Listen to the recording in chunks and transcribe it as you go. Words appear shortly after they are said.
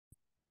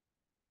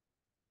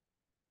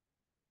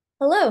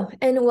Hello,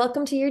 and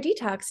welcome to your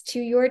detox, to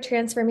your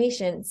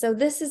transformation. So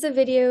this is a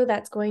video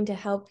that's going to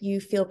help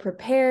you feel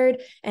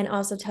prepared and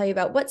also tell you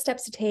about what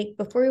steps to take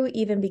before we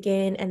even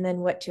begin and then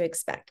what to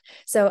expect.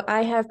 So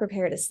I have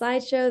prepared a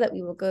slideshow that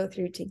we will go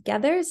through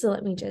together. So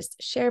let me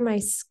just share my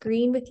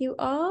screen with you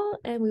all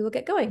and we will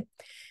get going.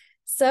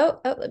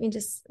 So, let me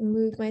just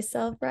move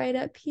myself right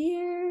up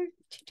here.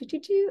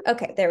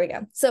 Okay, there we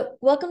go. So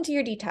welcome to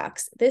your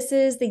detox. This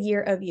is the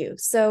year of you.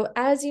 So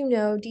as you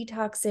know,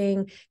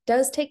 detoxing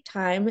does take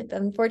time.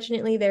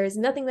 Unfortunately, there is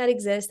nothing that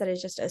exists that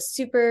is just a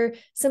super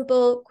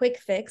simple, quick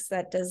fix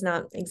that does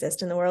not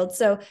exist in the world.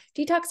 So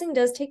detoxing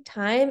does take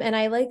time. And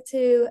I like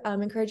to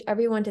encourage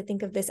everyone to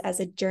think of this as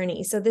a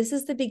journey. So this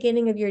is the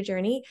beginning of your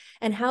journey,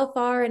 and how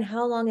far and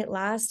how long it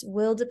lasts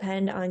will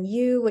depend on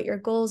you, what your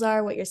goals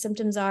are, what your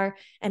symptoms are,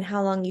 and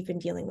how long you've been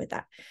dealing with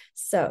that.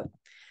 So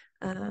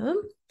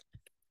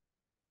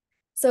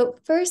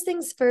first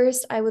things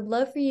first, I would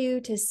love for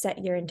you to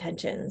set your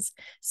intentions.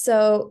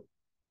 So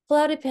pull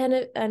out a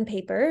pen and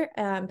paper,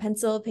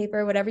 pencil,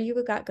 paper, whatever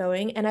you got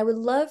going. And I would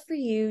love for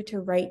you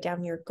to write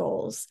down your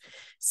goals.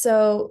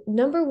 So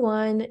number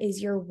one is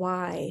your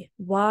why.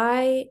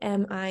 Why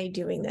am I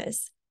doing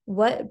this?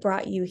 What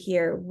brought you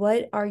here?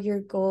 What are your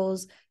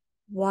goals?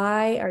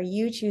 Why are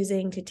you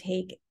choosing to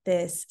take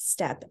this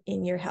step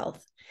in your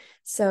health?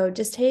 So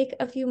just take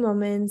a few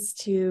moments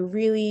to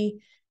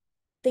really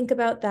think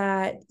about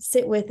that,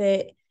 sit with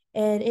it.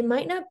 And it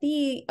might not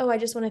be, oh, I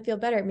just want to feel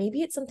better.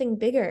 Maybe it's something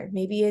bigger.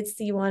 Maybe it's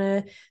you want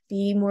to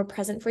be more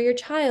present for your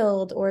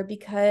child, or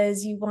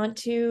because you want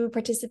to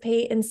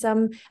participate in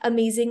some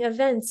amazing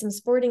event, some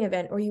sporting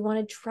event, or you want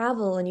to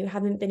travel and you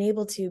haven't been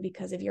able to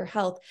because of your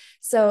health.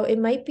 So it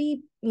might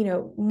be,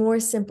 more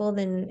simple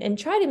than, and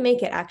try to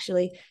make it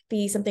actually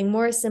be something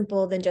more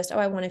simple than just, oh,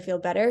 I want to feel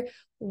better.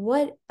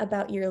 What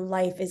about your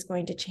life is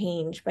going to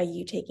change by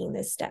you taking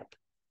this step?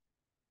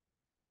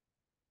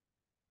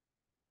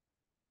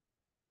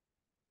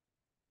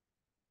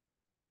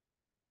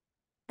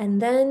 And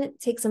then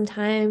take some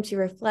time to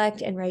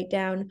reflect and write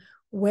down,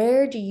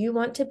 where do you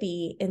want to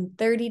be in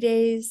 30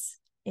 days,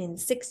 in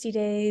 60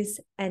 days,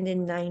 and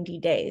in 90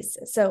 days?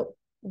 So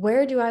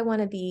where do I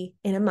want to be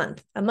in a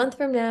month? A month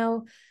from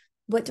now,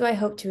 what do I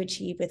hope to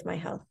achieve with my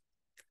health?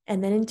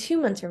 And then in 2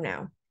 months from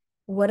now,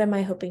 what am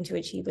I hoping to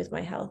achieve with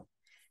my health?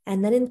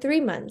 And then in 3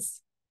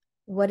 months,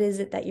 what is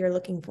it that you're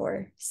looking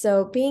for?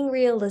 So being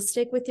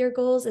realistic with your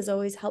goals is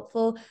always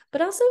helpful,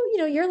 but also,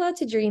 you're allowed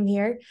to dream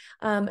here.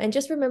 And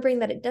just remembering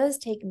that it does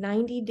take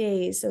 90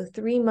 days, so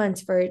 3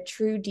 months for a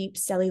true deep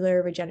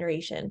cellular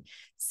regeneration.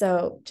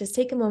 So just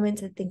take a moment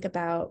to think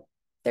about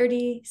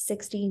 30,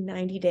 60,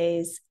 90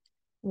 days.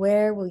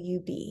 Where will you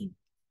be?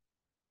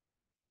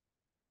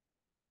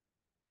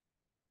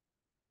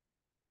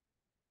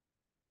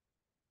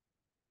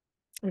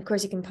 And of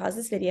course, you can pause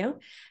this video.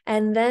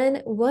 And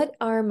then what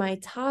are my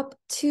top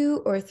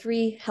 2 or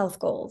 3 health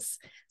goals?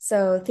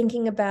 So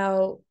thinking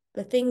about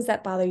the things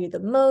that bother you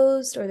the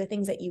most, or the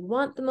things that you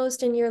want the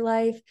most in your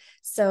life.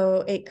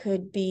 So it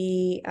could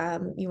be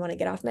you want to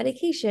get off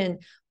medication,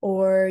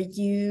 or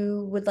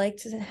you would like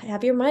to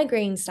have your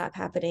migraine stop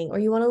happening, or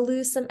you want to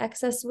lose some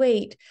excess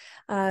weight.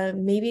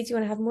 Maybe it's you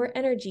want to have more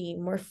energy,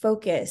 more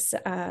focus.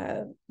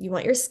 You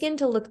want your skin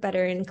to look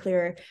better and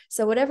clearer.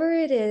 So whatever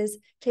it is,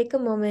 take a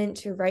moment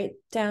to write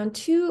down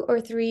 2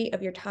 or 3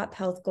 of your top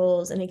health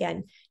goals. And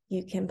again,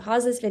 you can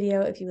pause this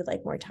video if you would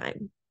like more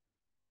time.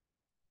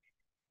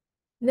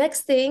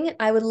 Next thing,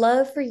 I would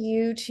love for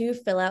you to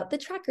fill out the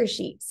tracker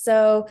sheet.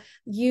 So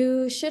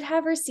you should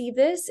have received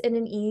this in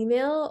an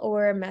email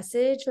or a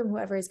message from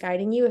whoever is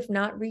guiding you. If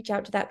not, reach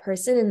out to that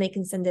person and they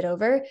can send it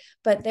over.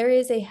 But there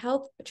is a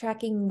health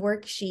tracking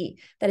worksheet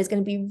that is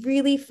going to be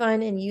really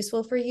fun and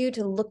useful for you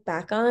to look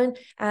back on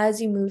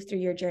as you move through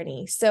your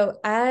journey. So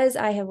as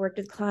I have worked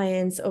with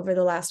clients over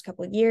the last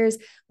couple of years,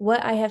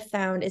 what I have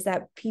found is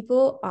that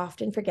people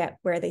often forget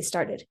where they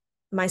started,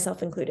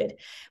 myself included.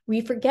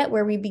 We forget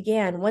where we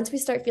began. Once we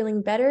start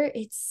feeling better,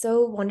 it's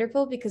so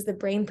wonderful because the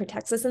brain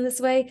protects us in this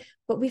way,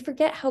 but we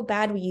forget how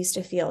bad we used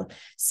to feel.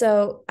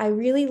 So I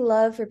really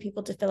love for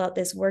people to fill out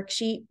this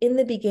worksheet in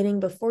the beginning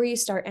before you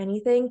start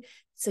anything,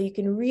 so you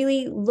can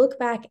really look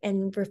back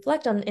and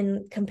reflect on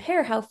and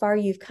compare how far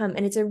you've come.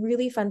 And it's a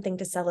really fun thing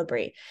to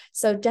celebrate.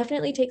 So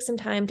definitely take some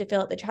time to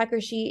fill out the tracker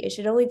sheet. It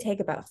should only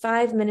take about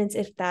 5 minutes,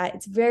 if that.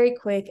 It's very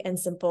quick and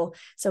simple.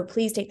 So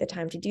please take the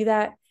time to do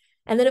that.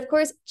 And then, of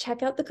course,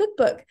 check out the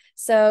cookbook.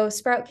 So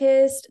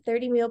sprout.kissed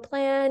 30 meal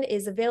plan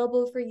is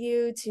available for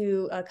you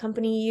to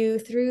accompany you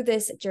through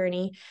this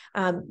journey.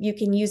 You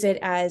can use it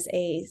as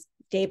a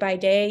day by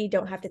day. You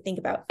don't have to think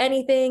about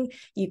anything.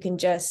 You can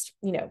just,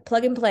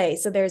 plug and play.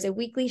 So there's a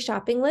weekly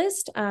shopping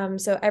list.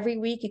 So every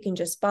week you can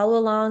just follow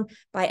along,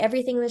 buy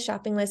everything in the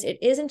shopping list.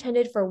 It is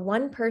intended for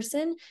one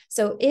person.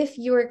 So if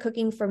you're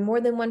cooking for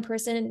more than one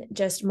person,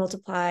 just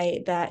multiply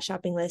that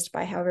shopping list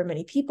by however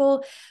many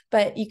people.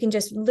 But you can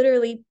just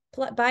literally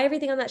buy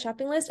everything on that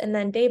shopping list, and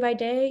then day by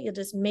day, you'll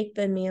just make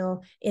the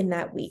meal in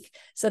that week.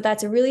 So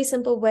that's a really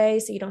simple way,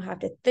 so you don't have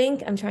to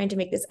think. I'm trying to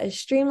make this as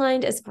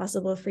streamlined as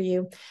possible for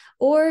you.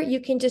 Or you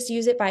can just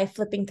use it by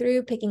flipping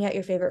through, picking out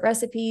your favorite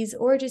recipes,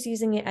 or just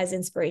using it as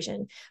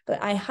inspiration.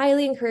 But I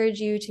highly encourage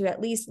you to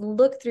at least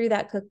look through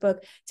that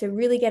cookbook to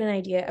really get an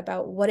idea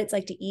about what it's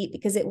like to eat,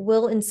 because it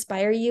will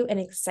inspire you and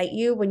excite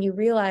you when you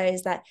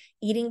realize that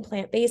eating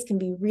plant-based can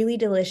be really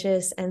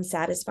delicious and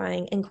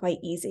satisfying and quite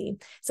easy.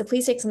 So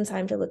please take some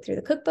time to look through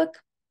the cookbook.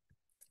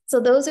 So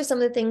those are some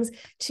of the things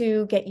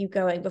to get you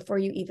going before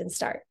you even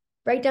start.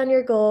 Write down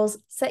your goals,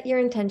 set your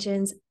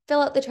intentions,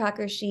 fill out the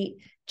tracker sheet,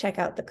 check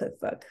out the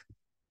cookbook.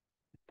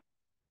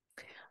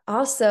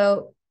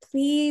 Also,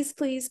 please,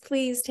 please,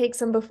 please take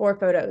some before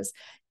photos.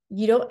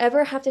 You don't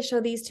ever have to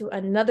show these to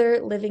another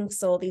living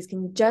soul. These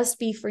can just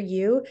be for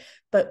you,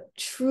 but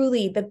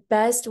truly the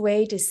best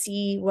way to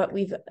see what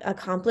we've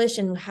accomplished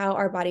and how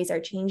our bodies are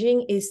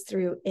changing is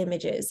through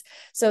images.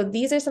 So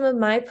these are some of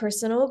my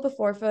personal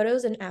before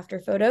photos and after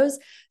photos.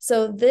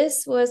 So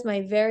this was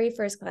my very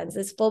first cleanse,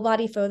 this full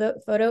body photo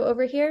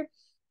over here.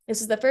 This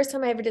is the first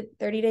time I ever did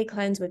 30-day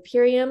cleanse with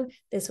Purium.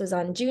 This was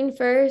on June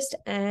 1st,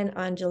 and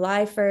on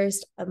July 1st,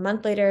 a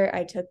month later,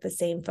 I took the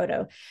same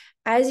photo.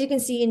 As you can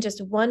see, in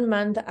just 1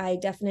 month, I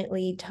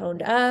definitely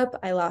toned up.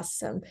 I lost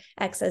some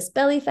excess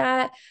belly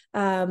fat.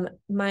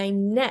 My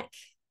neck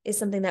is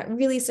something that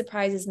really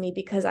surprises me,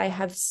 because I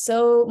have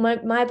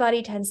my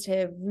body tends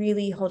to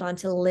really hold on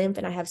to lymph,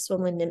 and I have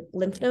swollen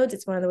lymph nodes.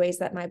 It's one of the ways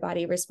that my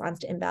body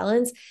responds to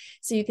imbalance.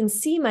 So you can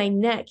see my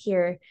neck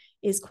here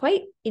is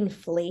quite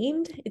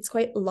inflamed. It's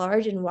quite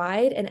large and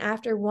wide. And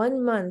after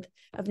 1 month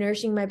of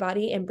nourishing my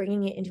body and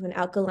bringing it into an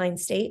alkaline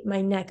state,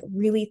 my neck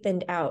really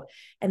thinned out.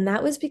 And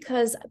that was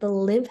because the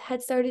lymph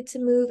had started to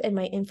move and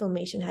my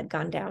inflammation had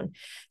gone down.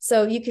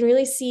 So you can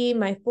really see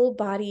my full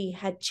body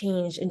had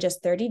changed in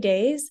just 30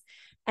 days.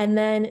 And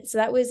then, so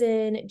that was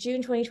in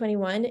June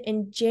 2021.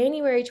 In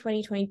January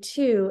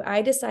 2022,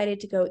 I decided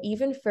to go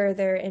even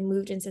further and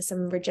moved into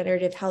some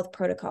regenerative health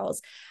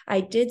protocols. I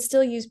did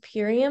still use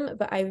Purium,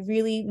 but I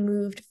really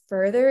moved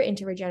further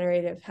into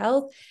regenerative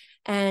health.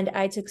 And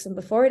I took some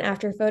before and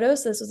after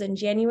photos. So this was in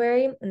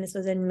January and this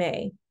was in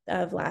May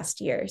of last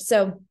year.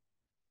 So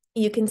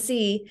you can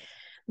see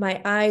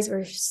my eyes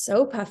were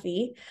so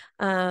puffy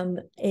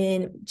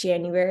in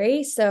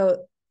January.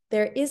 So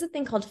there is a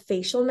thing called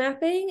facial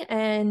mapping,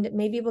 and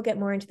maybe we'll get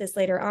more into this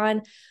later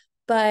on,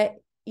 but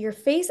your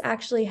face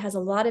actually has a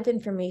lot of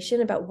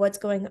information about what's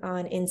going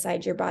on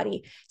inside your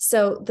body.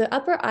 So the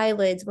upper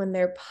eyelids, when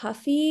they're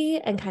puffy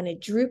and kind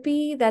of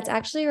droopy, that's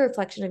actually a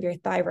reflection of your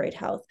thyroid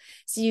health.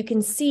 So you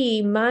can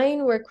see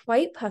mine were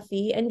quite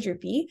puffy and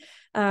droopy.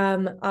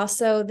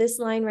 Also, this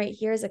line right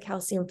here is a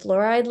calcium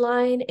fluoride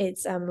line.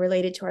 It's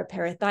related to our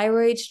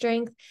parathyroid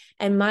strength.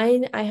 And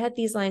mine, I had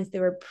these lines, they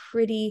were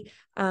pretty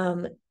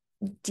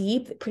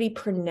deep, pretty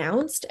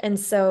pronounced. And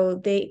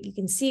so you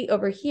can see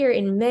over here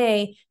in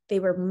May, they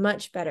were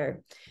much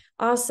better.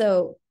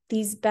 Also,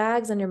 these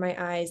bags under my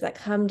eyes that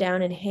come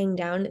down and hang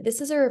down, this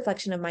is a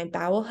reflection of my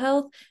bowel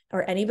health,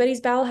 or anybody's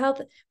bowel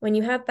health. When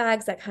you have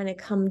bags that kind of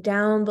come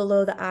down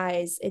below the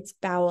eyes, it's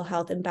bowel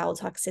health and bowel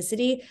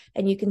toxicity.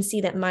 And you can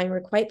see that mine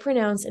were quite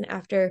pronounced. And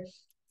after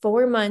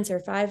 4 months or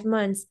 5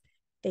 months,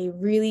 they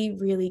really,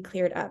 really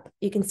cleared up.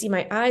 You can see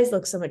my eyes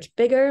look so much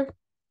bigger,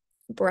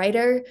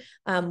 brighter,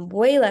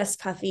 way less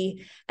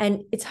puffy.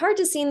 And it's hard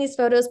to see in these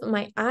photos, but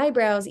my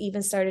eyebrows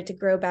even started to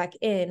grow back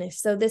in.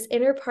 So this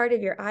inner part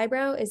of your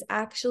eyebrow is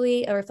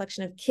actually a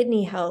reflection of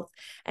kidney health.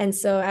 And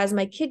so as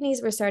my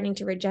kidneys were starting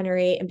to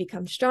regenerate and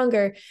become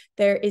stronger,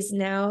 there is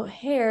now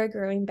hair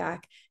growing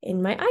back in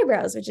my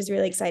eyebrows, which is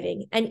really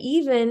exciting. And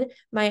even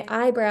my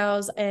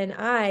eyebrows and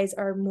eyes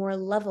are more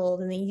level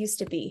than they used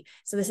to be.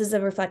 So this is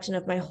a reflection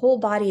of my whole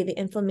body. The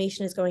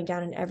inflammation is going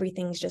down and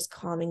everything's just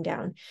calming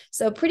down.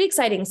 So pretty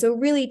exciting. So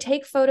really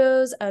take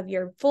photos of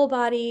your full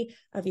body,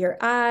 of your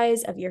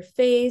eyes, of your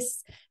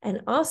face,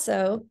 and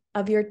also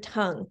of your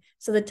tongue.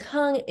 So the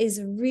tongue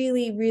is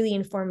really, really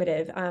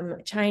informative.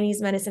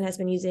 Chinese medicine has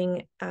been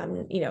using,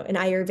 in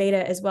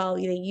Ayurveda as well,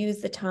 they use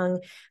the tongue,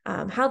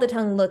 how the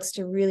tongue looks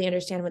to really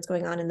understand what's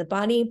going on in the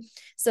body.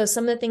 So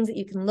some of the things that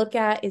you can look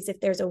at is if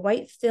there's a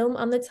white film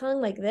on the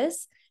tongue like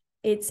this,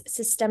 it's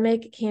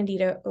systemic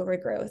candida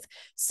overgrowth.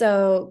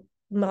 So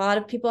a lot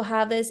of people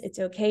have this. It's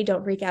okay.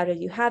 Don't freak out if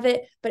you have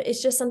it, but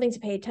it's just something to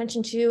pay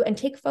attention to and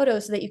take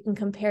photos so that you can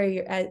compare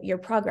your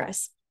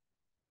progress.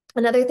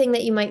 Another thing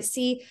that you might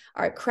see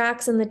are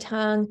cracks in the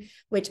tongue,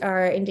 which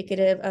are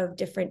indicative of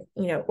different,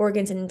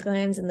 organs and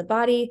glands in the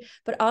body,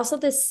 but also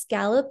the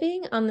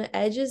scalloping on the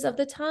edges of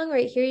the tongue.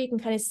 Right here, you can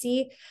kind of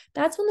see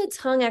that's when the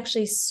tongue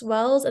actually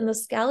swells, and the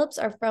scallops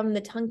are from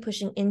the tongue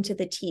pushing into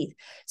the teeth.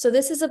 So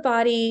this is a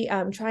body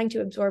trying to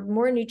absorb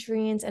more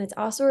nutrients, and it's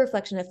also a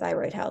reflection of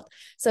thyroid health.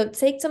 So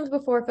take some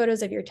before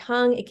photos of your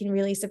tongue. It can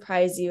really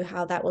surprise you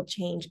how that will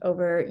change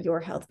over your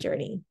health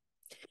journey.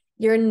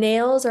 Your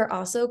nails are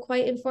also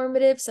quite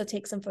informative. So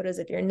take some photos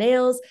of your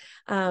nails.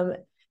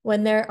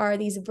 When there are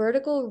these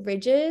vertical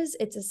ridges,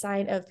 it's a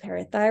sign of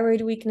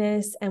parathyroid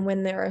weakness. And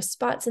when there are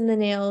spots in the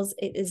nails,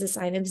 it is a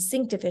sign of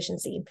zinc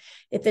deficiency.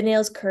 If the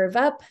nails curve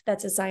up,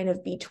 that's a sign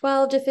of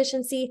B12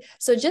 deficiency.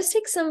 So just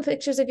take some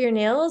pictures of your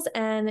nails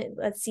and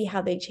let's see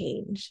how they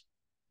change.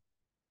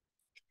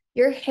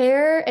 Your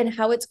hair and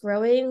how it's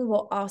growing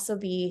will also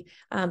be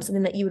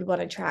something that you would want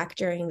to track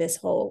during this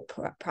whole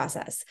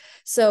process.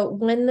 So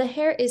when the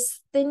hair is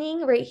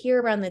thinning right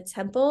here around the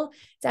temple,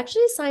 it's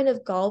actually a sign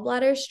of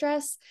gallbladder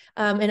stress.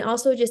 And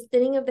also just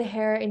thinning of the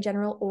hair in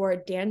general or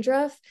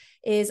dandruff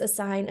is a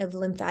sign of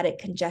lymphatic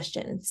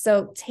congestion.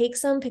 So take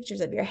some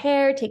pictures of your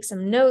hair, take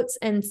some notes,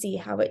 and see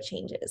how it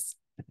changes.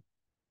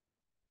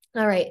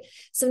 All right,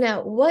 so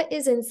now what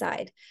is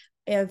inside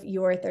of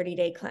your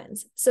 30-day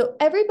cleanse? So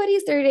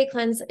everybody's 30-day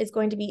cleanse is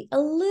going to be a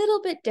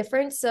little bit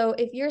different. So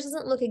if yours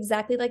doesn't look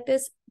exactly like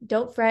this,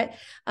 don't fret.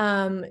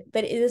 But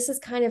this is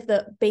kind of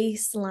the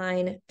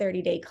baseline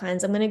 30-day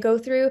cleanse I'm going to go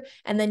through,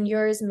 and then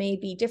yours may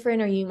be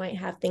different, or you might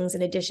have things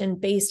in addition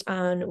based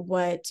on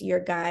what your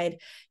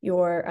guide,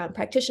 your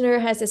practitioner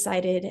has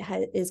decided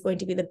is going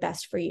to be the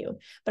best for you.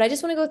 But I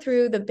just want to go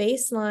through the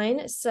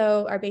baseline.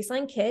 So our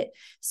baseline kit.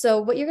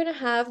 So what you're going to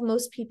have,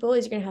 most people,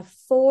 is you're going to have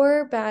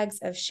 4 bags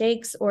of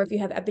shakes, or if you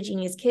have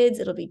Epigenius kids,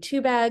 it'll be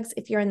 2 bags.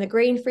 If you're in the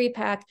grain-free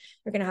pack,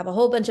 you're going to have a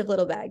whole bunch of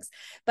little bags,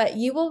 but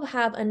you will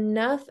have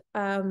enough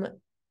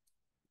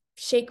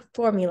shake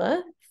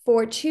formula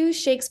for 2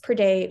 shakes per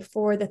day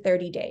for the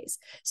 30 days.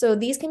 So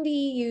these can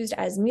be used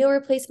as meal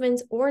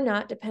replacements or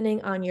not,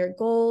 depending on your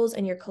goals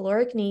and your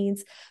caloric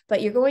needs,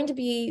 but you're going to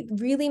be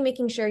really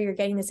making sure you're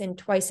getting this in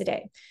twice a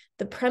day.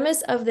 The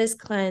premise of this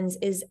cleanse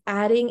is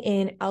adding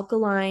in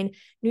alkaline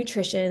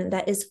nutrition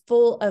that is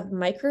full of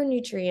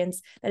micronutrients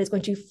that is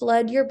going to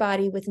flood your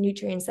body with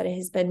nutrients that it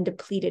has been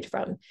depleted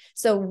from.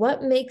 So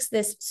what makes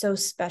this so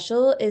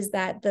special is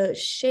that the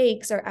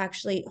shakes are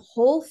actually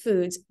whole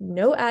foods,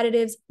 no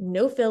additives,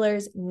 no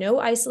fillers, no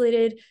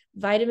isolated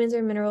vitamins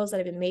or minerals that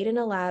have been made in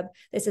a lab.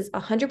 This is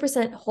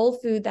 100% whole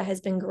food that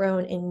has been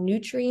grown in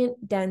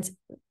nutrient-dense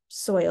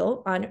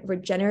soil on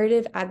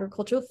regenerative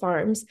agricultural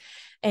farms.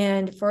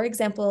 And for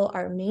example,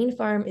 our main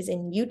farm is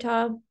in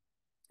Utah,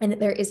 and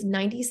there is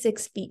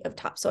 96 feet of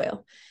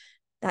topsoil.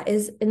 That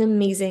is an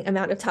amazing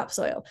amount of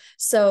topsoil.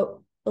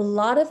 So a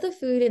lot of the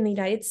food in the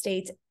United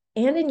States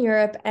and in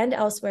Europe and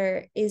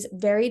elsewhere is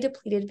very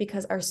depleted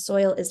because our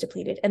soil is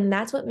depleted. And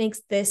that's what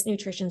makes this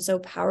nutrition so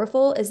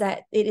powerful, is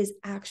that it is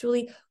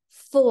actually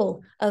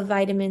full of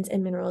vitamins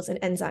and minerals and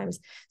enzymes.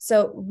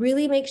 So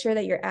really make sure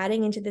that you're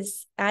adding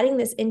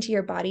this into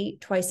your body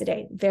twice a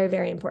day. Very,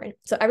 very important.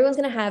 So everyone's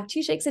going to have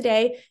 2 shakes a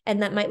day,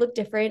 and that might look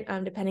different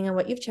depending on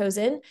what you've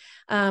chosen.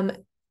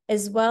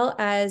 As well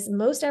as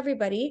most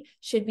everybody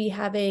should be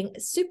having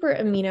super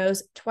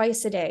aminos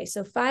twice a day.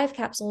 So 5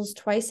 capsules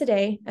twice a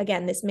day.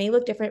 Again, this may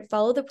look different.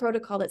 Follow the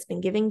protocol that's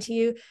been given to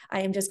you.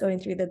 I am just going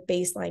through the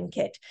baseline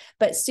kit.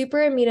 But super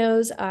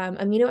aminos,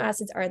 amino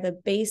acids are the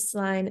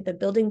baseline, the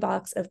building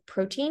blocks of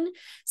protein.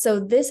 So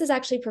this is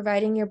actually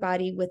providing your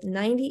body with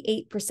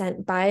 98%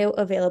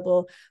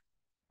 bioavailable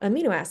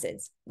amino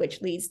acids,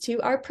 which leads to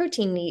our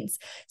protein needs.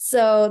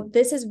 So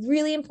this is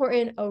really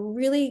important, a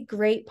really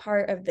great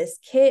part of this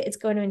kit. It's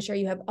going to ensure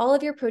you have all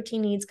of your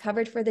protein needs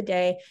covered for the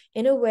day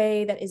in a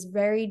way that is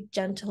very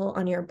gentle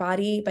on your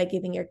body, by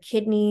giving your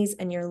kidneys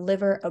and your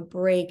liver a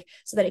break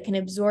so that it can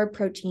absorb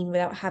protein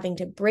without having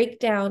to break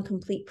down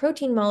complete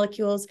protein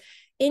molecules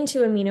into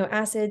amino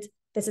acids.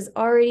 This is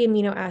already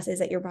amino acids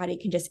that your body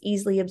can just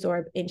easily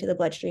absorb into the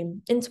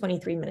bloodstream in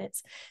 23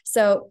 minutes.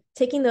 So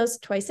taking those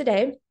twice a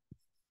day.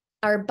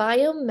 Our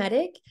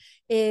biomedic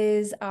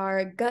is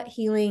our gut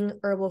healing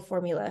herbal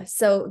formula.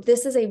 So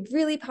this is a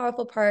really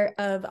powerful part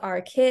of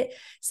our kit.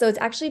 So it's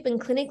actually been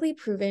clinically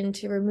proven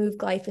to remove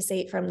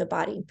glyphosate from the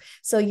body.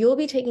 So you'll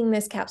be taking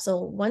this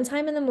capsule 1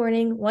 time in the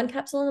morning, 1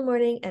 capsule in the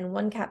morning, and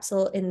 1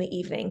 capsule in the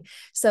evening.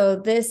 So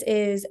this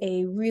is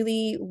a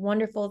really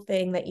wonderful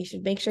thing that you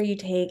should make sure you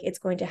take. It's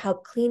going to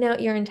help clean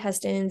out your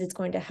intestines. It's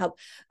going to help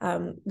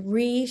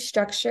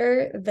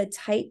restructure the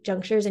tight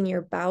junctures in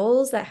your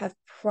bowels that have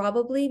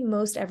probably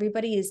most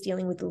everybody is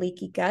dealing with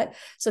leaky gut.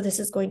 So this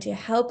is going to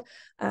help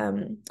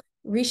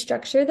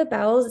restructure the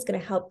bowels. It's going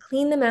to help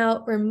clean them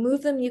out,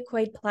 remove the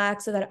mucoid plaque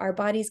so that our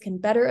bodies can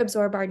better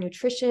absorb our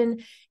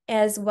nutrition,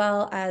 as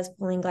well as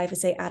pulling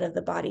glyphosate out of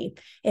the body.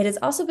 It has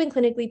also been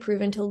clinically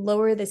proven to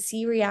lower the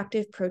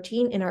c-reactive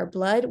protein in our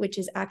blood, which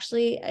is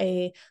actually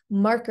a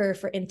marker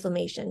for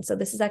inflammation. So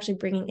this is actually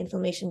bringing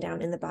inflammation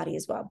down in the body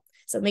as well.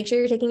 So make sure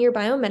you're taking your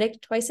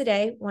biomedic twice a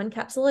day, 1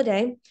 capsule a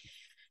day.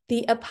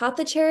 The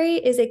apothecary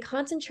is a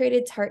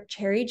concentrated tart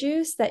cherry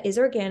juice that is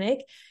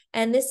organic.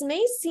 And this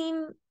may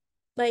seem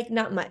like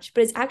not much,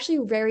 but it's actually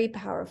very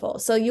powerful.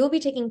 So you'll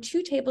be taking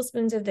 2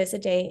 tablespoons of this a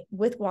day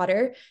with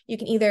water. You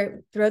can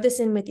either throw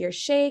this in with your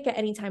shake at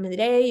any time of the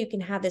day. You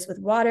can have this with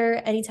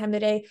water any time of the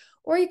day,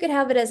 or you could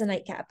have it as a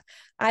nightcap.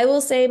 I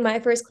will say my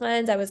first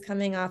cleanse, I was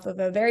coming off of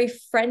a very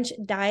French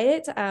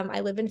diet.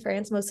 I live in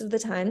France most of the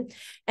time,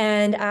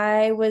 and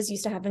I was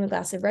used to having a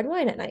glass of red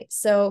wine at night.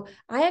 So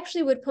I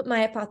actually would put my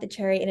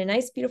apothecary in a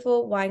nice,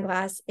 beautiful wine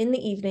glass in the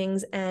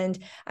evenings, and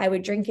I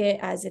would drink it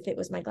as if it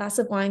was my glass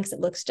of wine because it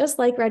looks just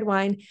like red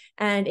wine,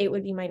 and it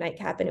would be my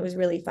nightcap, and it was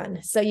really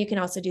fun. So you can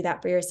also do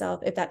that for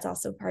yourself if that's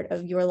also part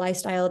of your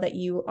lifestyle that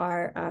you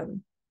are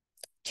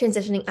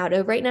transitioning out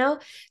of right now.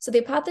 So the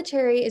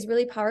apothecary is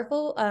really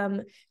powerful.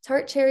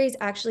 Tart cherries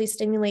actually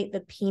stimulate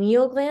the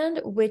pineal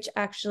gland, which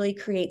actually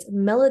creates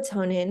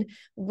melatonin,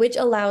 which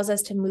allows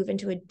us to move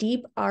into a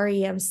deep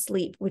REM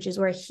sleep, which is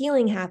where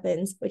healing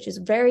happens, which is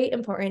very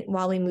important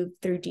while we move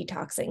through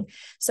detoxing.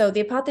 So the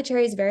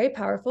apothecary is very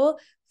powerful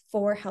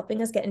for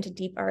helping us get into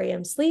deep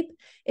REM sleep.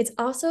 It's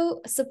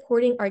also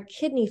supporting our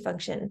kidney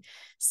function.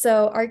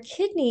 So our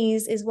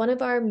kidneys is one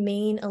of our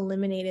main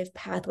eliminative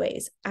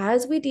pathways.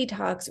 As we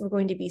detox, we're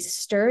going to be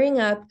stirring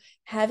up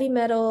heavy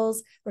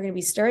metals, we're going to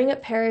be stirring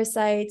up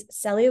parasites,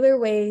 cellular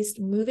waste,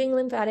 moving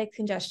lymphatic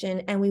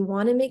congestion, and we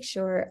want to make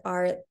sure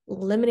our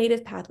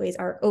eliminative pathways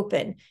are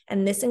open.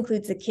 And this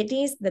includes the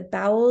kidneys, the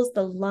bowels,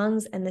 the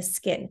lungs, and the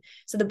skin.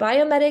 So the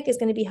biomedic is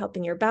going to be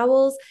helping your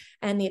bowels,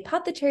 and the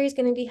apothecary is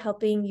going to be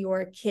helping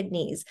your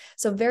kidneys.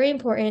 So very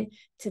important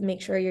to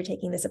make sure you're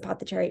taking this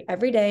apothecary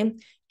every day.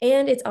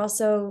 And it's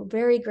also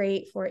very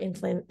great for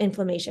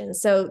inflammation.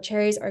 So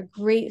cherries are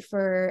great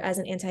as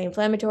an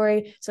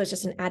anti-inflammatory. So it's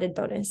just an added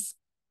bonus.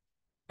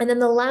 And then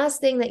the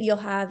last thing that you'll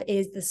have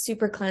is the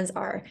Super Cleanse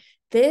R.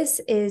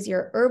 This is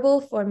your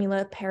herbal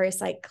formula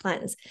parasite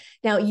cleanse.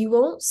 Now, you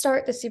won't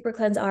start the Super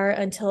Cleanse R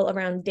until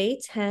around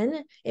day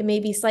 10. It may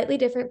be slightly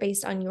different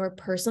based on your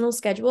personal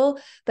schedule,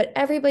 but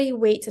everybody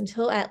waits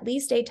until at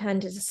least day 10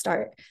 to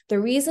start. The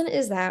reason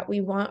is that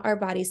we want our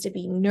bodies to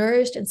be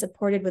nourished and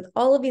supported with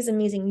all of these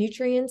amazing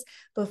nutrients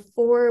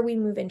before we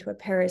move into a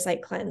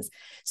parasite cleanse.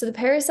 So the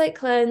parasite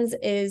cleanse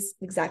is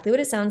exactly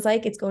what it sounds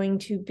like. It's going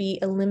to be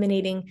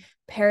eliminating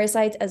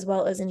parasites as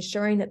well as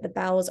ensuring that the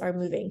bowels are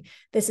moving.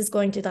 This is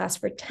going to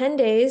last for 10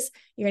 days.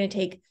 You're going to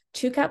take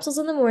 2 capsules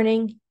in the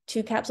morning,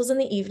 2 capsules in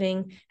the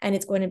evening, and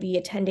it's going to be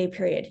a 10-day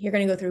period. You're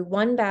going to go through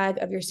 1 bag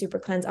of your Super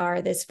Cleanse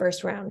R this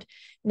first round.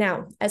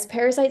 Now, as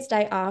parasites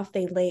die off,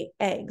 they lay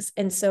eggs.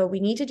 And so we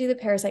need to do the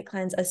parasite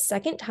cleanse a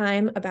second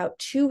time about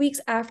 2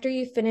 weeks after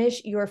you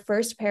finish your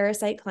first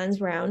parasite cleanse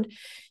round.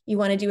 You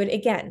want to do it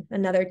again,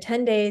 another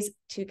 10 days,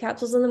 2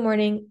 capsules in the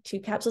morning,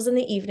 2 capsules in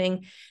the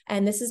evening.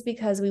 And this is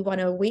because we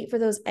want to wait for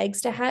those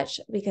eggs to hatch,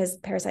 because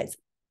parasites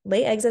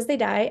lay eggs as they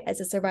die as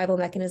a survival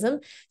mechanism.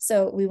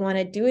 So we want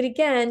to do it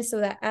again so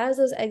that as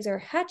those eggs are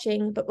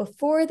hatching, but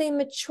before they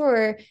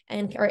mature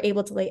and are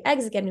able to lay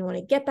eggs again, we want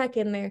to get back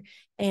in there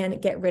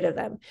and get rid of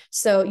them.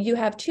 So you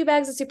have 2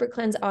 bags of Super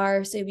Cleanse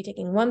R. So you'll be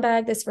taking 1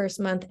 bag this first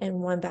month and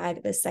 1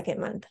 bag this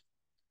second month.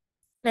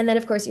 And then,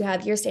 of course, you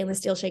have your stainless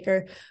steel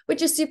shaker,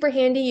 which is super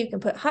handy. You can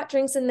put hot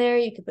drinks in there.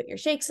 You can put your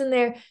shakes in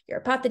there, your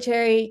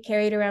apothecary,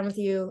 carry it around with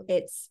you.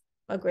 It's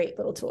a great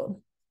little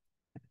tool.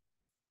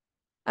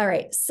 All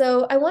right,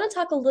 so I want to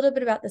talk a little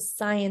bit about the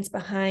science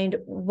behind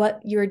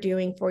what you're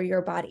doing for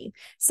your body.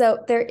 So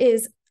there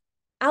is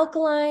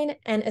alkaline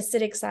and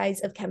acidic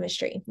sides of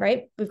chemistry,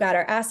 right? We've got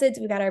our acids,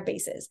 we've got our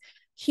bases.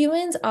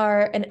 Humans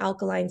are an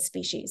alkaline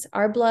species.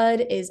 Our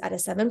blood is at a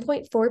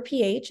 7.4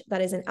 pH.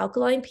 That is an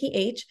alkaline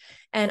pH.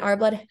 And our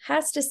blood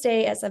has to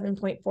stay at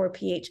 7.4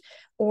 pH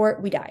or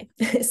we die.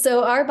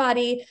 So our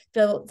body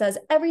does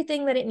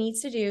everything that it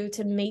needs to do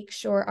to make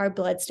sure our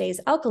blood stays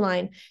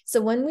alkaline.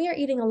 So when we are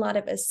eating a lot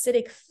of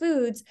acidic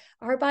foods,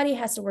 our body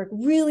has to work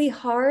really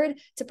hard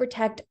to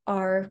protect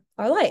our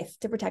life,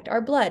 to protect our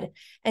blood.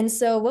 And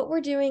so what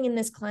we're doing in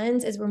this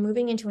cleanse is we're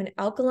moving into an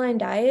alkaline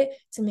diet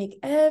to make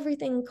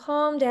everything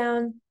calm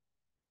down.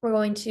 We're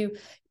going to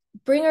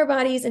bring our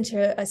bodies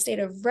into a state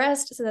of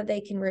rest so that they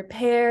can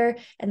repair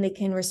and they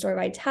can restore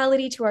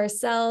vitality to our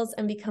cells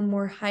and become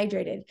more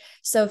hydrated.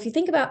 So if you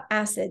think about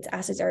acids,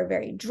 acids are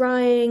very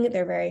drying,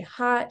 they're very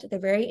hot, they're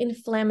very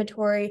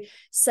inflammatory.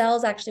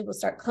 Cells actually will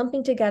start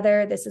clumping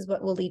together. This is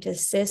what will lead to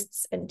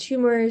cysts and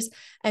tumors.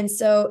 And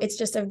so it's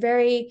just a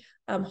very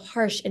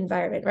harsh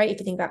environment, right? If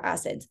you think about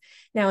acids.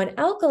 Now, an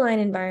alkaline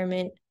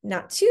environment,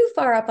 not too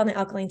far up on the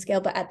alkaline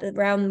scale, but at the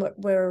around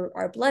where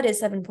our blood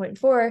is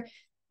 7.4,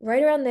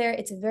 right around there,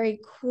 it's a very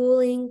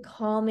cooling,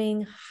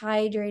 calming,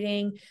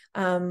 hydrating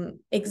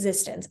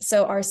existence.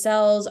 So our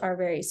cells are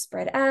very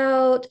spread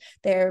out,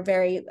 they're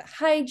very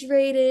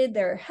hydrated,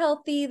 they're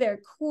healthy, they're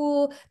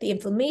cool, the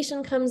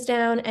inflammation comes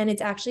down, and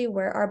it's actually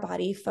where our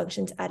body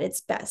functions at its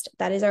best.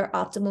 That is our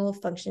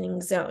optimal functioning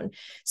zone.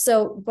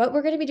 So what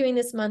we're going to be doing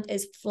this month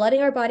is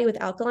flooding our body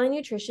with alkaline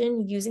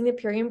nutrition using the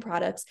Purium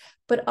products,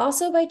 but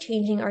also by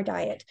changing our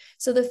diet.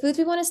 So the foods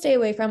we want to stay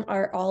away from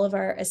are all of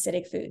our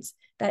acidic foods.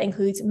 That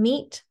includes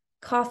meat,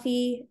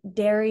 coffee,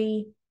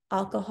 dairy,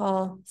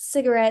 alcohol,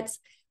 cigarettes,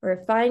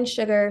 refined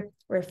sugar,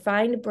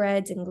 refined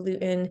breads and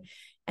gluten,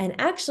 And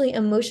actually,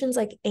 emotions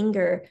like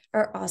anger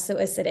are also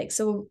acidic.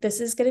 So this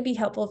is going to be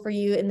helpful for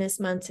you in this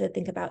month to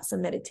think about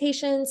some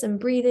meditation, some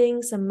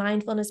breathing, some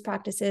mindfulness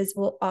practices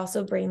will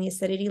also bring the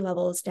acidity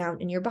levels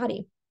down in your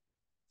body.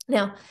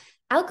 Now,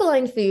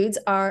 alkaline foods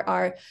are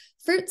our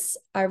fruits,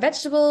 our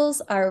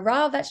vegetables, our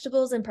raw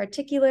vegetables in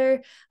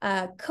particular,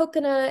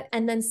 coconut,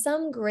 and then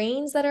some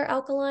grains that are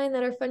alkaline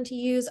that are fun to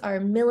use are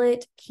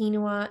millet,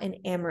 quinoa, and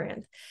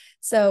amaranth.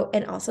 So,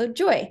 and also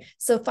joy.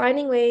 So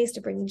finding ways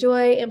to bring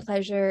joy and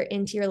pleasure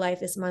into your life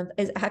this month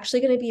is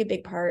actually going to be a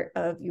big part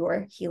of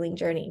your healing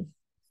journey.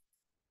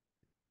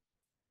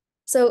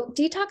 So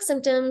detox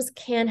symptoms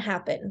can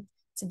happen.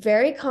 It's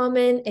very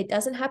common. It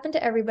doesn't happen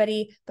to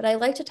everybody, but I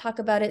like to talk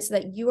about it so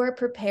that you are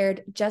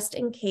prepared just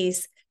in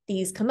case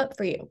these come up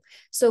for you.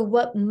 So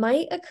what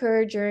might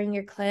occur during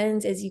your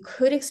cleanse is you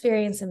could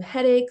experience some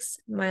headaches,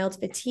 mild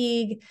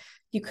fatigue.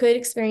 You could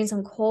experience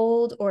some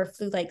cold or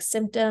flu-like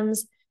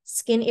symptoms,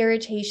 skin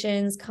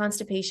irritations,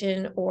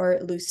 constipation, or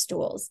loose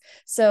stools.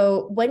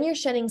 So when you're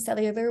shedding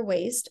cellular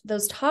waste,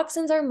 those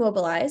toxins are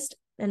mobilized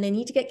and they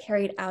need to get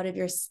carried out of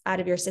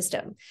your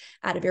system,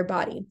 out of your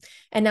body.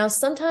 And now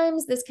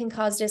sometimes this can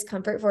cause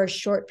discomfort for a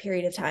short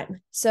period of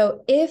time.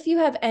 So if you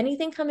have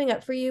anything coming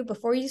up for you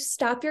before you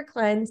stop your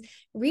cleanse,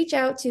 reach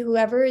out to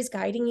whoever is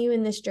guiding you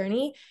in this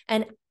journey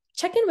and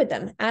check in with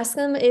them. Ask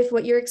them if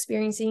what you're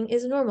experiencing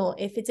is normal,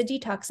 if it's a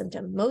detox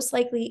symptom. Most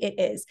likely it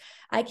is.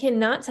 I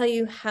cannot tell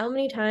you how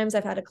many times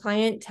I've had a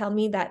client tell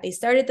me that they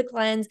started the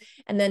cleanse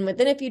and then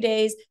within a few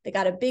days, they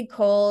got a big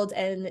cold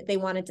and they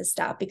wanted to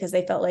stop because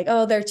they felt like,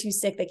 oh, they're too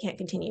sick, they can't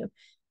continue.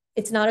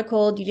 It's not a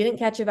cold. You didn't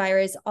catch a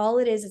virus. All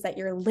it is that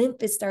your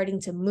lymph is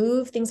starting to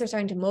move. Things are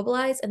starting to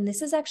mobilize. And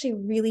this is actually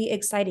really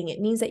exciting.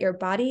 It means that your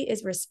body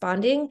is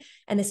responding.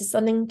 And this is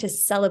something to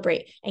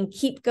celebrate and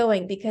keep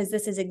going because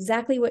this is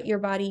exactly what your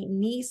body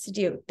needs to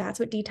do. That's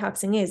what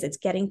detoxing is. It's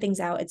getting things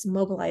out. It's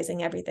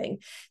mobilizing everything.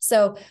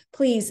 So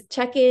please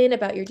check in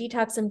about your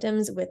detox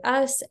symptoms with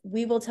us.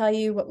 We will tell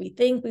you what we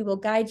think. We will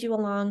guide you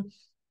along.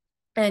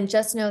 And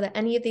just know that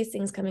any of these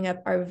things coming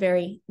up are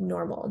very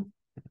normal.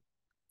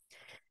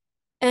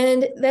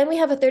 And then we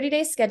have a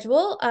 30-day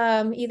schedule.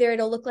 Either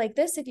it'll look like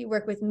this if you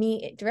work with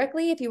me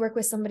directly. If you work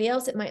with somebody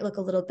else, it might look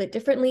a little bit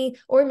differently,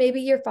 or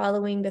maybe you're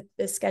following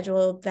the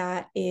schedule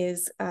that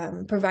is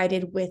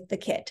provided with the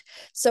kit.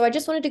 So I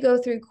just wanted to go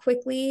through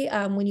quickly.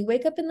 When you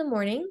wake up in the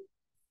morning,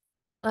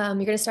 you're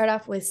going to start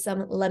off with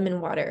some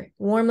lemon water.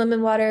 Warm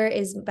lemon water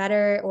is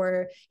better,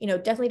 or,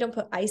 definitely don't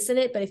put ice in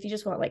it. But if you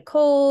just want like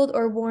cold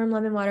or warm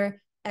lemon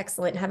water,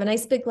 excellent. Have a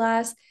nice big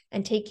glass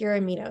and take your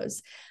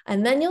aminos.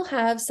 And then you'll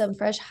have some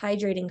fresh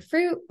hydrating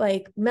fruit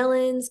like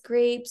melons,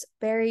 grapes,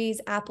 berries,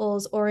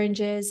 apples,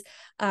 oranges,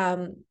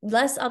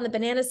 less on the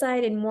banana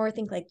side and more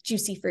think like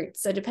juicy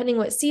fruits. So depending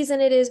what season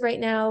it is right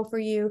now for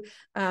you,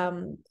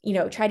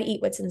 try to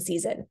eat what's in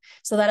season.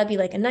 So that'll be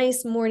like a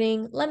nice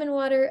morning lemon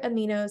water,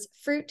 aminos,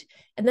 fruit.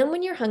 And then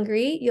when you're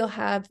hungry, you'll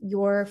have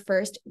your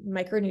first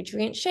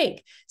micronutrient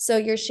shake. So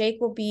your shake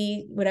will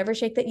be whatever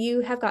shake that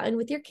you have gotten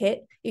with your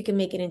kit. You can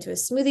make it into a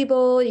smoothie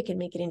bowl. You can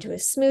make it into a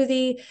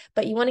smoothie,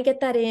 but you want to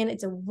get that in.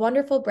 It's a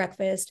wonderful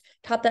breakfast.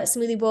 Top that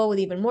smoothie bowl with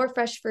even more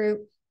fresh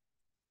fruit.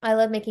 I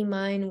love making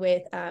mine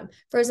with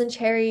frozen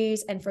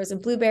cherries and frozen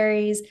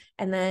blueberries.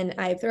 And then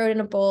I throw it in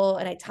a bowl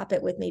and I top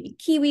it with maybe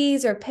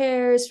kiwis or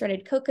pears,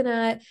 shredded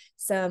coconut,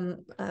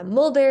 some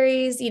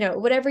mulberries,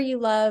 whatever you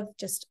love,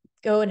 just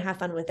go and have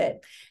fun with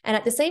it. And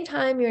at the same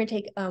time, you're going to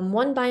take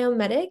one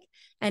biomedic.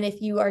 And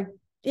if you are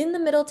in the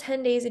middle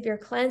 10 days of your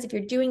cleanse, if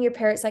you're doing your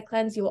parasite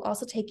cleanse, you will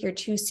also take your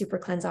 2 super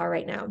cleanse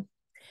right now.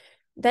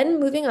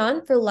 Then moving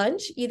on for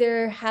lunch,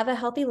 either have a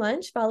healthy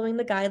lunch following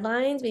the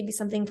guidelines, maybe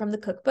something from the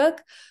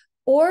cookbook,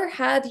 or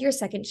have your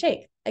second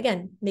shake.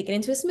 Again, make it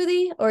into a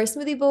smoothie or a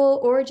smoothie bowl,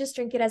 or just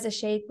drink it as a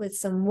shake with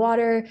some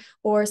water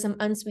or some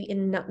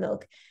unsweetened nut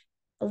milk.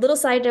 A little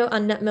side note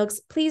on nut milks,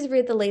 please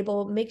read the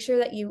label. Make sure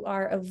that you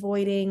are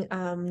avoiding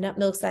nut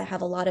milks that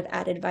have a lot of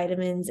added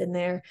vitamins in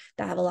there,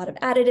 that have a lot of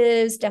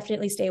additives.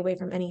 Definitely stay away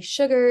from any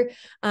sugar.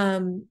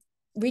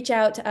 Reach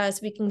out to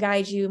us. We can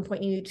guide you and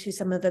point you to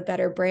some of the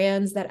better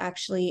brands that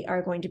actually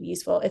are going to be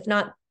useful. If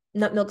not,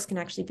 nut milks can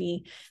actually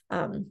be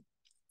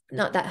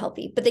not that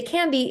healthy, but they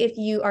can be if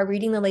you are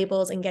reading the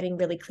labels and getting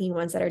really clean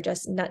ones that are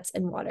just nuts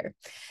and water.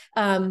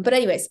 But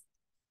anyways,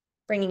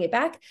 bringing it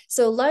back.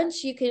 So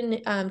lunch, you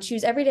can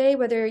choose every day,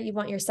 whether you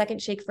want your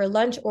second shake for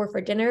lunch or for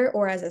dinner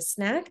or as a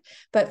snack.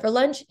 But for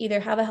lunch, either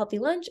have a healthy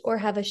lunch or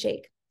have a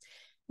shake.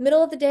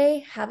 Middle of the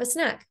day, have a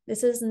snack.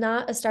 This is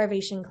not a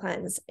starvation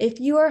cleanse. If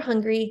you are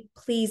hungry,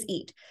 please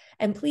eat.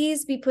 And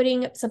please be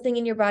putting something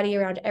in your body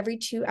around every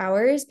 2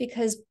 hours,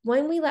 because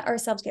when we let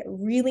ourselves get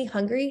really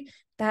hungry,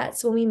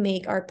 that's when we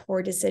make our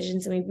poor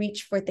decisions and we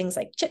reach for things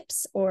like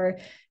chips or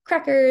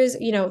crackers,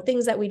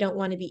 things that we don't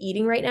want to be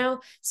eating right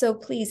now. So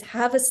please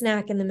have a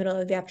snack in the middle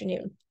of the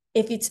afternoon.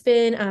 If it's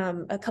been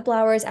a couple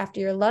hours after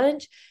your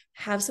lunch,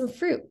 have some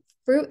fruit.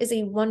 Fruit is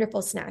a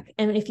wonderful snack.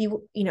 And if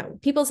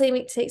people say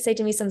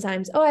to me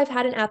sometimes, oh, I've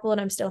had an apple and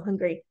I'm still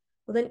hungry.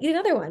 Well, then eat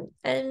another one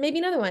and maybe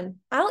another one.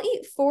 I'll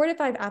eat 4 to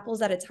 5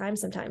 apples at a time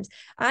sometimes.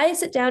 I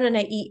sit down and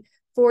I eat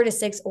 4 to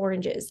 6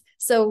 oranges.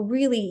 So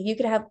really, you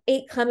could have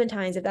 8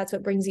 clementines if that's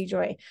what brings you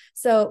joy.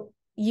 So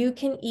you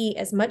can eat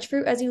as much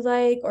fruit as you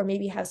like, or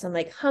maybe have some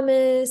like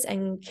hummus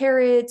and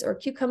carrots or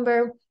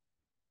cucumber.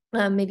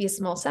 Maybe a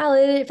small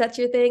salad if that's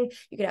your thing.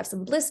 You could have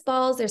some bliss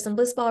balls. There's some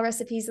bliss ball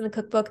recipes in the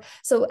cookbook.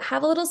 So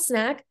have a little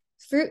snack.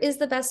 Fruit is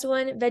the best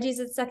one. Veggies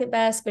is second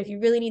best. But if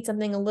you really need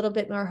something a little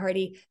bit more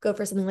hearty, go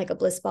for something like a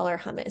bliss ball or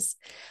hummus.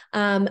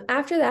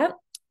 After that,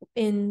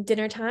 in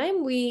dinner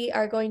time, we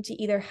are going to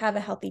either have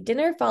a healthy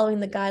dinner following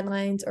the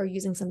guidelines or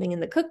using something in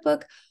the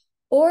cookbook,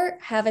 or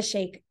have a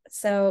shake.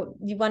 So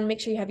you want to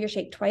make sure you have your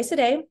shake twice a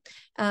day.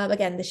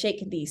 Again, the shake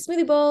can be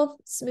smoothie bowl,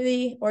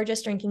 smoothie, or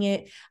just drinking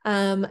it.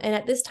 And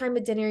at this time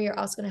of dinner, you're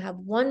also going to have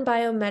 1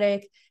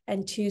 biomedic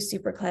and 2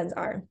 super cleanse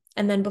R.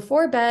 And then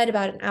before bed,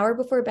 about an hour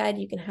before bed,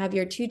 you can have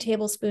your 2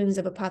 tablespoons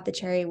of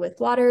apothecary with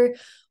water,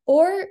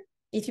 or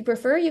if you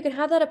prefer, you can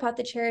have that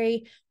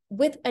apothecary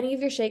with any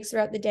of your shakes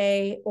throughout the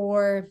day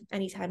or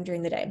anytime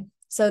during the day.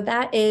 So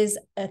that is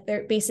a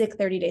basic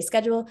 30-day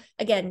schedule.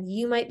 Again,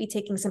 you might be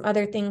taking some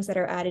other things that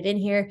are added in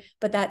here,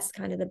 but that's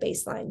kind of the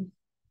baseline.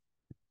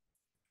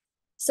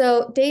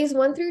 So days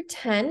 1 through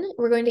 10,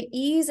 we're going to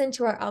ease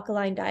into our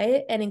alkaline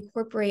diet and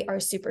incorporate our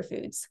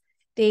superfoods.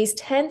 Days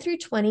 10 through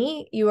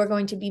 20, you are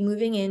going to be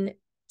moving in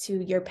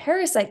to your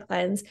parasite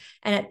cleanse.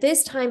 And at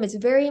this time, it's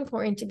very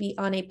important to be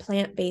on a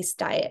plant-based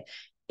diet.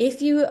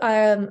 If you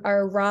are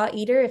a raw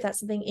eater, if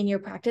that's something in your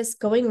practice,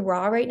 going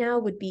raw right now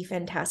would be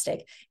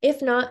fantastic.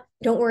 If not,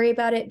 don't worry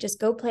about it. Just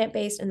go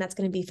plant-based, and that's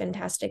going to be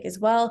fantastic as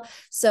well.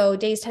 So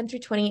days 10 through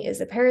 20 is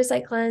the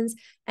parasite cleanse,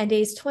 and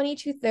days 20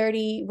 to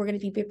 30, we're going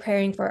to be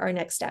preparing for our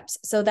next steps.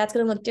 So that's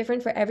going to look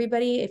different for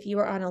everybody. If you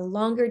are on a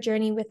longer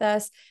journey with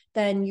us,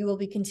 then you will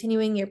be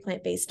continuing your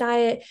plant-based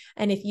diet.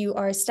 And if you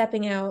are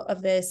stepping out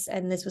of this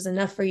and this was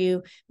enough for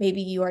you,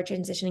 maybe you are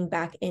transitioning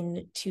back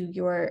into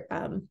your,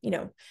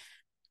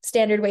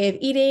 standard way of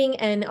eating.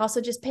 And also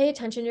just pay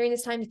attention during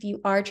this time. If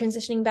you are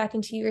transitioning back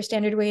into your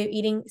standard way of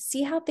eating,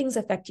 see how things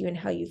affect you and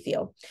how you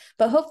feel.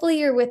 But hopefully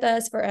you're with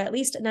us for at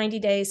least 90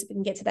 days so we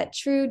can get to that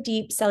true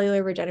deep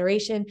cellular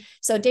regeneration.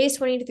 So days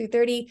 20 through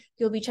 30,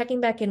 you'll be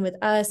checking back in with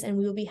us and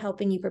we will be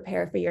helping you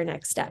prepare for your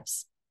next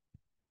steps.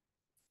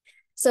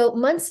 So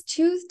months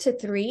 2 to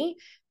 3,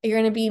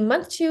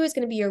 month 2 is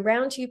going to be your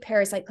round 2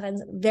 parasite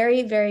cleanse.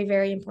 Very, very,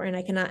 very important.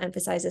 I cannot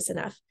emphasize this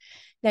enough.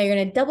 Now you're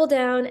going to double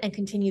down and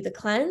continue the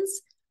cleanse,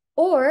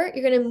 or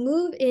you're going to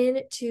move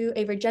into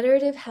a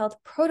regenerative health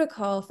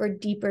protocol for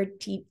deeper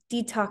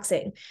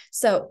detoxing.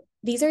 So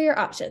these are your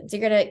options.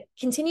 You're going to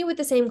continue with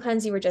the same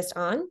cleanse you were just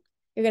on.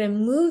 You're going to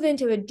move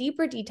into a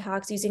deeper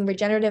detox using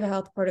regenerative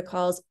health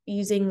protocols,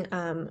 using,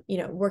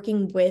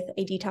 working with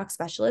a detox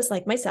specialist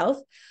like myself,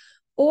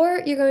 or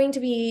you're going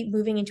to be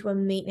moving into a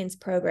maintenance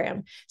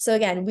program. So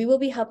again, we will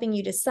be helping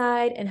you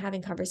decide and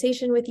having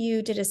conversation with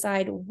you to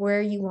decide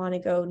where you want to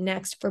go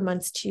next for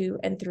months 2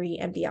 and 3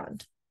 and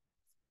beyond.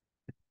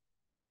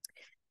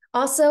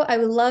 Also, I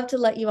would love to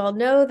let you all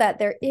know that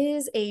there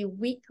is a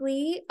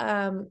weekly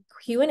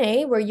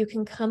Q&A where you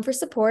can come for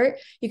support.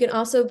 You can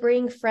also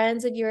bring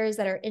friends of yours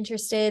that are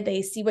interested.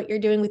 They see what you're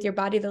doing with your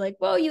body. They're like,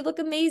 whoa, you look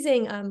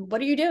amazing.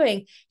 What are you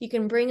doing? You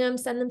can bring them,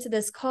 send them to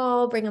this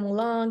call, bring them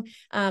along.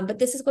 But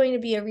this is going to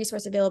be a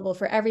resource available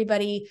for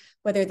everybody,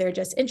 whether they're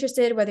just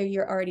interested, whether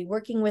you're already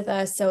working with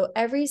us. So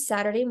every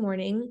Saturday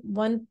morning,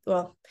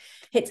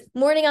 it's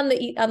morning on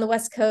the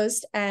West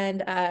Coast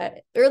and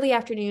early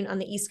afternoon on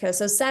the East Coast.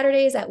 So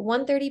Saturdays at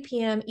 1:30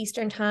 p.m.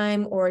 Eastern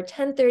time or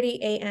 10:30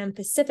 a.m.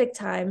 Pacific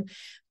time,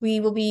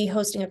 we will be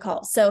hosting a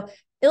call. So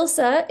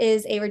Ilsa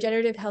is a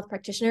regenerative health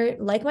practitioner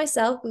like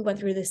myself. We went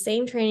through the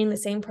same training, the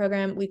same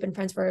program. We've been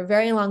friends for a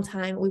very long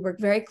time. We work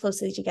very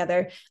closely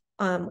together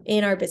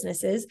in our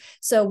businesses.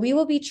 So we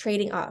will be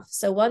trading off.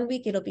 So one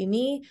week it'll be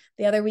me,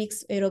 the other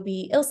weeks it'll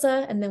be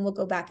Ilsa, and then we'll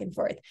go back and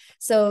forth.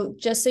 So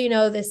just so you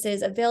know, this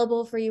is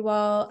available for you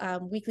all.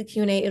 Weekly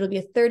Q&A, it'll be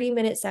a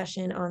 30-minute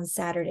session on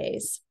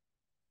Saturdays.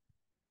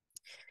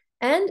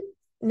 And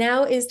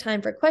now is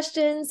time for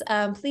questions.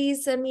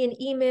 Please send me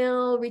an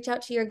email, reach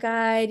out to your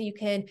guide. You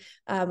can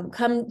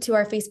come to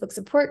our Facebook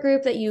support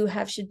group that you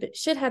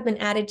should have been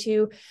added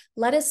to.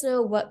 Let us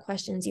know what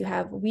questions you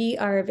have. We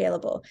are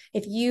available.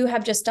 If you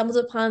have just stumbled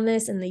upon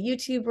this in the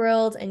YouTube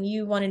world and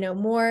you want to know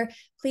more,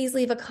 please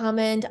leave a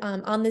comment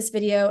on this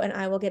video and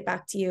I will get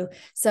back to you.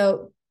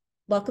 So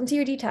welcome to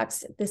your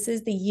detox. This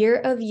is the year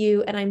of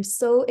you, and I'm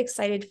so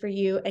excited for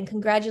you. And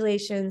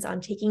congratulations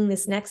on taking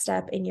this next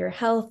step in your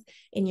health,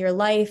 in your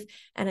life.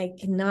 And I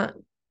cannot,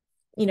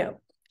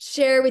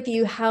 share with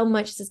you how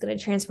much this is going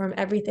to transform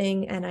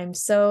everything. And I'm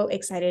so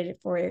excited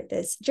for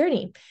this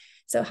journey.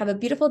 So have a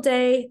beautiful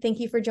day. Thank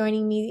you for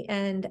joining me.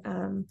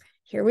 And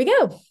here we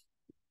go.